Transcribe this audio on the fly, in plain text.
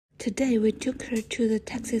Today, we took her to the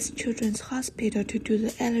Texas Children's Hospital to do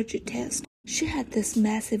the allergy test. She had this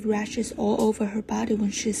massive rashes all over her body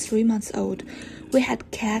when she's 3 months old. We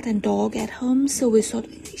had cat and dog at home, so we thought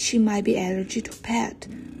she might be allergic to pet.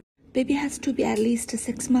 Baby has to be at least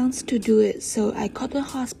 6 months to do it, so I called the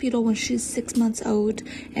hospital when she's 6 months old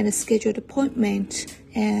and scheduled an appointment,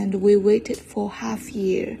 and we waited for half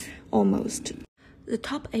year almost. The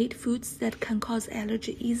top 8 foods that can cause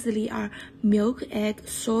allergy easily are milk, egg,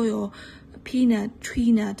 soy, peanut,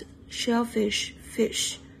 tree nut, shellfish,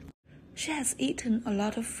 fish. She has eaten a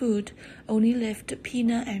lot of food, only left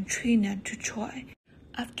peanut and tree nut to try.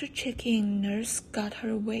 After checking, nurse got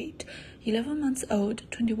her weight, 11 months old,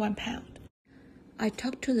 21 pounds. I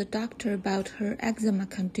talked to the doctor about her eczema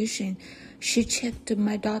condition. She checked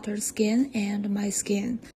my daughter's skin and my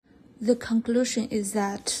skin. The conclusion is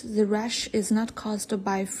that the rash is not caused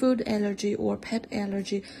by food allergy or pet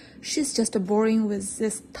allergy. She's just born with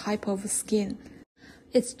this type of skin.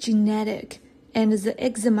 It's genetic, and the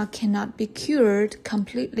eczema cannot be cured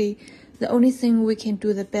completely. The only thing we can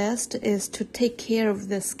do the best is to take care of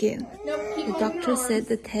the skin. The doctor said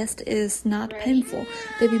the test is not painful.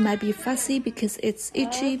 Baby might be fussy because it's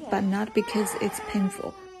itchy, but not because it's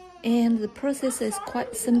painful. And the process is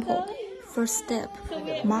quite simple. First step,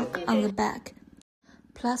 mark on the back.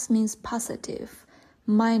 Plus means positive.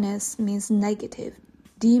 Minus means negative.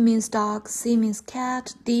 D means dog, C means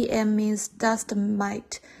cat, DM means dust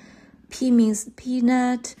mite. P means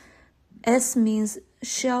peanut, S means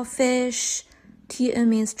shellfish, TN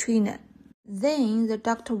means tree nut. Then the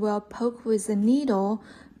doctor will poke with a needle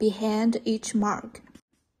behind each mark.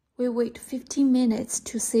 We wait 15 minutes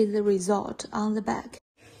to see the result on the back.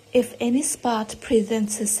 If any spot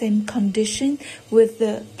presents the same condition with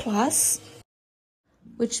the plus,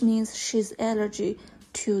 which means she's allergic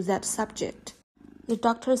to that subject. The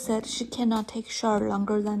doctor said she cannot take shower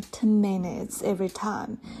longer than 10 minutes every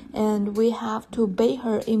time, and we have to bathe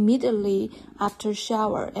her immediately after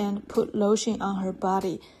shower and put lotion on her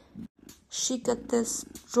body. She got this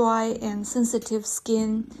dry and sensitive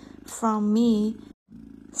skin from me.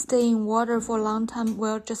 Staying in water for a long time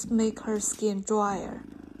will just make her skin drier.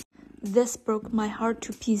 This broke my heart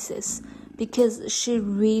to pieces because she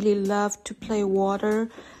really loved to play water.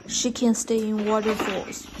 She can stay in water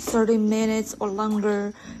for 30 minutes or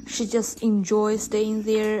longer. She just enjoys staying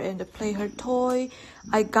there and play her toy.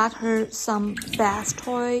 I got her some bath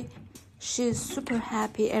toy. She's super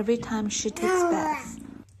happy every time she takes bath.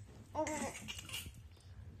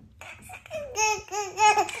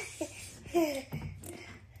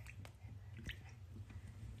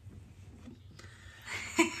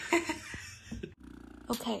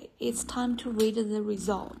 Okay, it's time to read the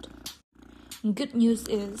result. Good news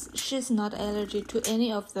is she's not allergic to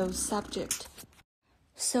any of those subjects.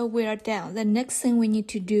 So we are done. The next thing we need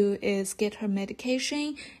to do is get her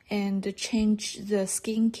medication and change the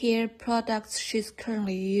skincare products she's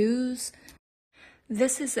currently using.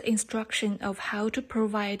 This is the instruction of how to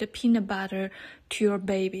provide peanut butter to your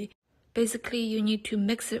baby. Basically, you need to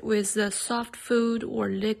mix it with the soft food or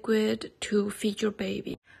liquid to feed your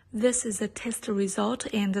baby. This is the test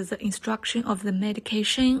result and the instruction of the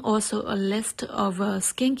medication, also a list of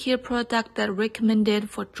skincare products that are recommended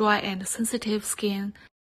for dry and sensitive skin.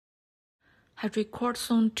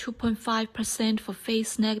 Hydrocortisone 2.5% for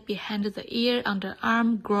face, neck, behind the ear,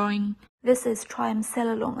 underarm, groin. This is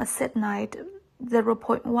triamcinolone acetonide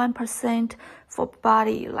 0.1% for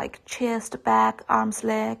body like chest, back, arms,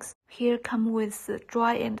 legs. Here come with the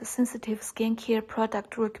dry and sensitive skincare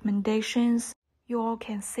product recommendations. You all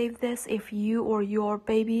can save this if you or your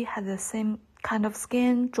baby has the same kind of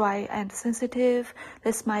skin, dry and sensitive.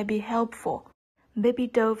 This might be helpful. Baby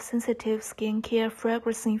Dove Sensitive Skincare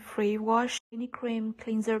Fragrance-Free Wash, Mini Cream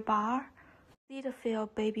Cleanser Bar, Cetaphil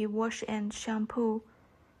Baby Wash and Shampoo,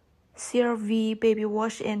 CRV Baby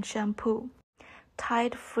Wash and Shampoo,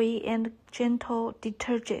 Tide Free and Gentle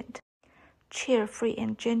Detergent, Cheer Free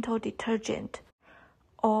and Gentle Detergent,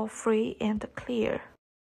 All Free and Clear,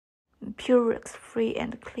 Purex Free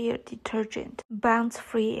and Clear Detergent, Bounce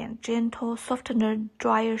Free and Gentle Softener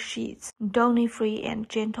Dryer Sheets, Downy Free and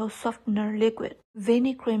Gentle Softener Liquid,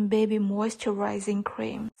 Weaning Cream Baby Moisturizing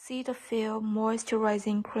Cream, Cetaphil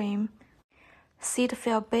Moisturizing Cream,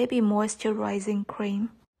 Cetaphil Baby Moisturizing Cream,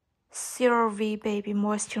 CeraVe Baby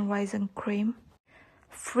Moisturizing Cream,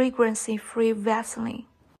 Fragrance-Free Vaseline,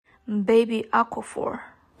 Baby Aquaphor.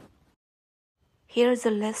 Here's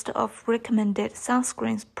a list of recommended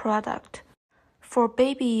sunscreen products. For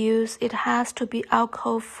baby use, it has to be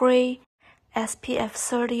alcohol-free, SPF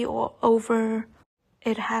 30 or over.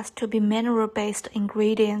 It has to be mineral-based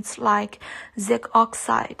ingredients like zinc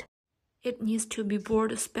oxide. It needs to be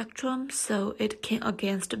broad spectrum so it can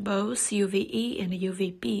against both UVE and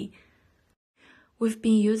UVB. We've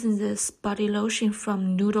been using this body lotion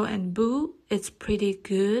from Noodle and Boo. It's pretty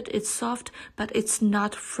good, it's soft, but it's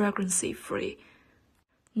not fragrance-free.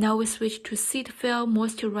 Now we switch to Cetaphil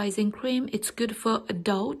Moisturizing Cream. It's good for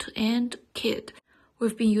adult and kid.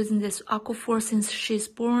 We've been using this Aquaphor since she's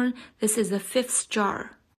born. This is the 5th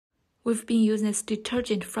jar. We've been using this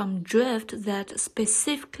detergent from Drift that's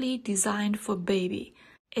specifically designed for baby.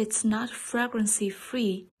 It's not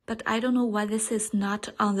fragrance-free, but I don't know why this is not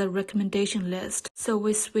on the recommendation list, so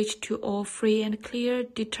we switched to all free and clear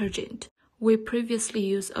detergent. We previously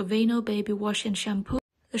used Aveeno Baby Wash and Shampoo,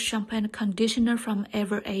 the shampoo and conditioner from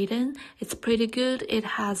Ever Aiden. It's pretty good. It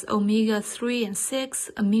has omega-3 and 6,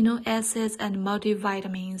 amino acids, and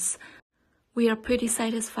multivitamins. We are pretty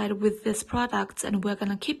satisfied with these products and we're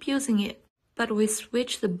gonna keep using it. But we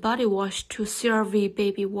switched the body wash to CeraVe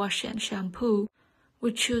Baby Wash and Shampoo.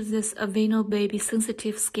 We choose this Aveeno Baby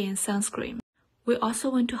Sensitive Skin Sunscreen. We also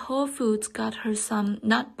went to Whole Foods, got her some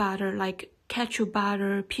nut butter like cashew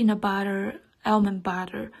butter, peanut butter, almond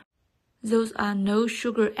butter. Those are no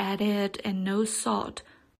sugar added and no salt.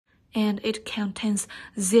 And it contains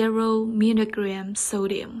 0 milligram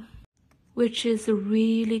sodium, which is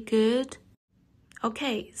really good.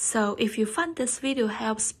 Okay, so if you found this video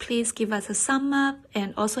helps, please give us a thumb up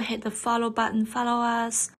and also hit the follow button, follow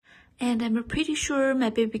us. And I'm pretty sure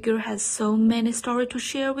my baby girl has so many stories to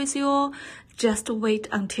share with you all. Just wait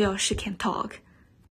until she can talk.